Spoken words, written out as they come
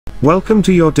Welcome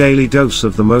to your daily dose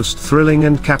of the most thrilling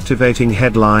and captivating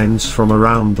headlines from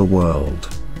around the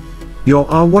world. You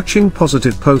are watching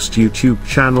Positive Post YouTube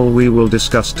channel. We will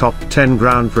discuss top 10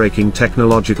 groundbreaking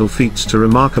technological feats to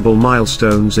remarkable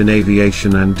milestones in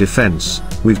aviation and defense.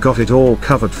 We've got it all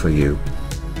covered for you.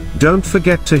 Don't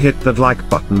forget to hit that like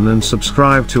button and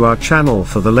subscribe to our channel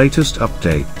for the latest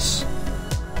updates.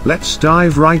 Let's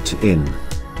dive right in.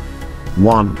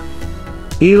 1.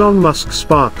 Elon Musk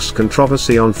sparks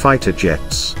controversy on fighter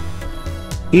jets.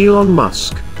 Elon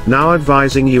Musk, now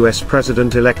advising US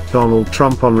President-elect Donald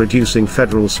Trump on reducing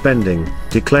federal spending,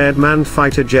 declared manned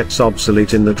fighter jets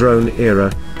obsolete in the drone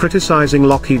era, criticizing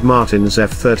Lockheed Martin's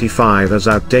F-35 as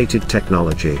outdated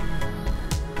technology.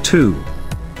 2.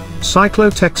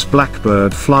 CycloTech's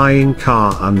BlackBird flying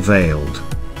car unveiled.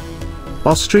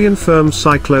 Austrian firm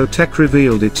CycloTech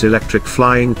revealed its electric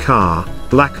flying car,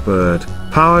 BlackBird,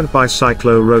 powered by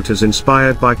CycloRotors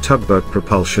inspired by tugboat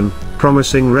propulsion,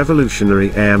 promising revolutionary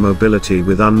air mobility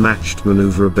with unmatched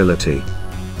maneuverability.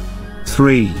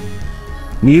 3.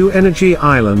 New energy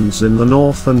islands in the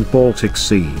North and Baltic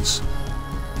Seas.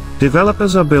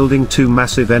 Developers are building two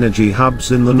massive energy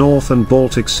hubs in the North and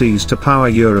Baltic Seas to power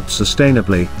Europe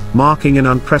sustainably, marking an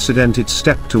unprecedented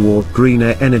step toward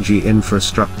greener energy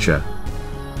infrastructure.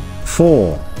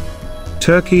 4.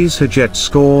 Turkey's Hajet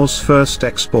scores first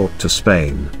export to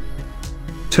Spain.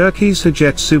 Turkey's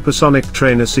Hajet supersonic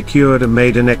trainer secured a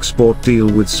maiden export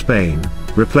deal with Spain,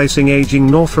 replacing aging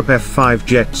Northrop F-5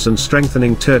 jets and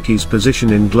strengthening Turkey's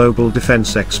position in global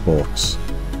defense exports.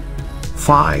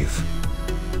 5.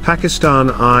 Pakistan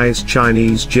eyes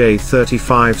Chinese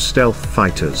J-35 stealth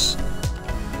fighters.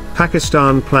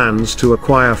 Pakistan plans to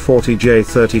acquire 40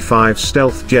 J-35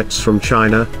 stealth jets from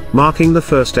China, marking the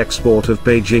first export of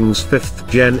Beijing's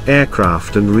 5th-gen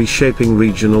aircraft and reshaping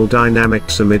regional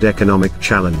dynamics amid economic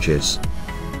challenges.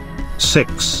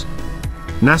 6.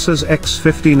 NASA's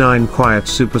X-59 quiet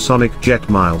supersonic jet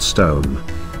milestone.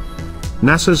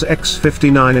 NASA's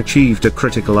X-59 achieved a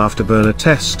critical afterburner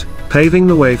test, paving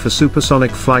the way for supersonic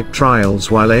flight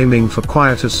trials while aiming for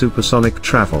quieter supersonic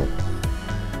travel.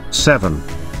 7.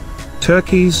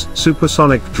 Turkey's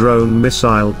supersonic drone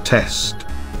missile test.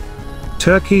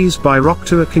 Turkey's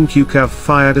Bayraktar AKINCI UCAV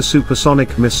fired a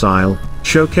supersonic missile,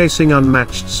 showcasing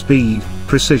unmatched speed,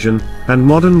 precision, and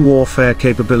modern warfare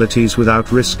capabilities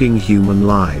without risking human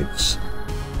lives.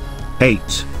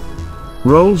 8.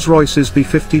 Rolls-Royce's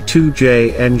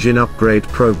B-52J engine upgrade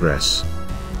progress.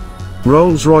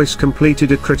 Rolls-Royce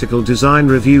completed a critical design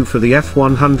review for the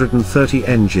F-130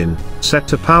 engine, set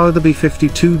to power the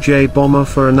B-52J bomber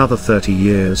for another 30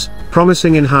 years,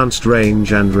 promising enhanced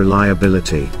range and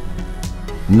reliability.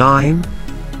 9.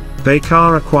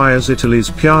 Bayraktar acquires Italy's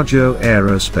Piaggio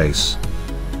Aerospace.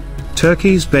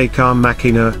 Turkey's Bayraktar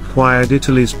Makina acquired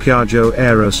Italy's Piaggio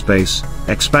Aerospace,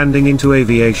 expanding into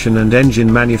aviation and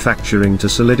engine manufacturing to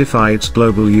solidify its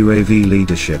global UAV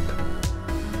leadership.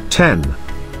 10.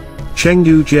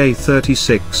 Chengdu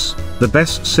J-36, the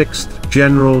best 6th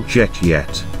general jet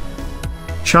yet.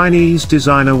 Chinese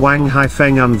designer Wang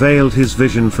Haifeng unveiled his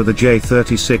vision for the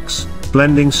J-36,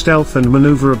 blending stealth and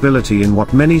maneuverability in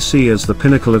what many see as the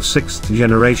pinnacle of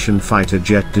 6th-generation fighter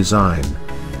jet design.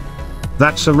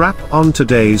 That's a wrap on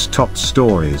today's top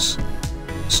stories.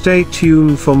 Stay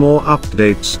tuned for more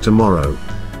updates tomorrow.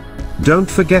 Don't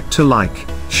forget to like,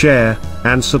 share,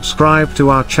 and subscribe to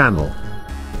our channel.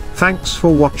 Thanks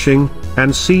for watching,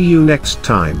 and see you next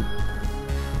time.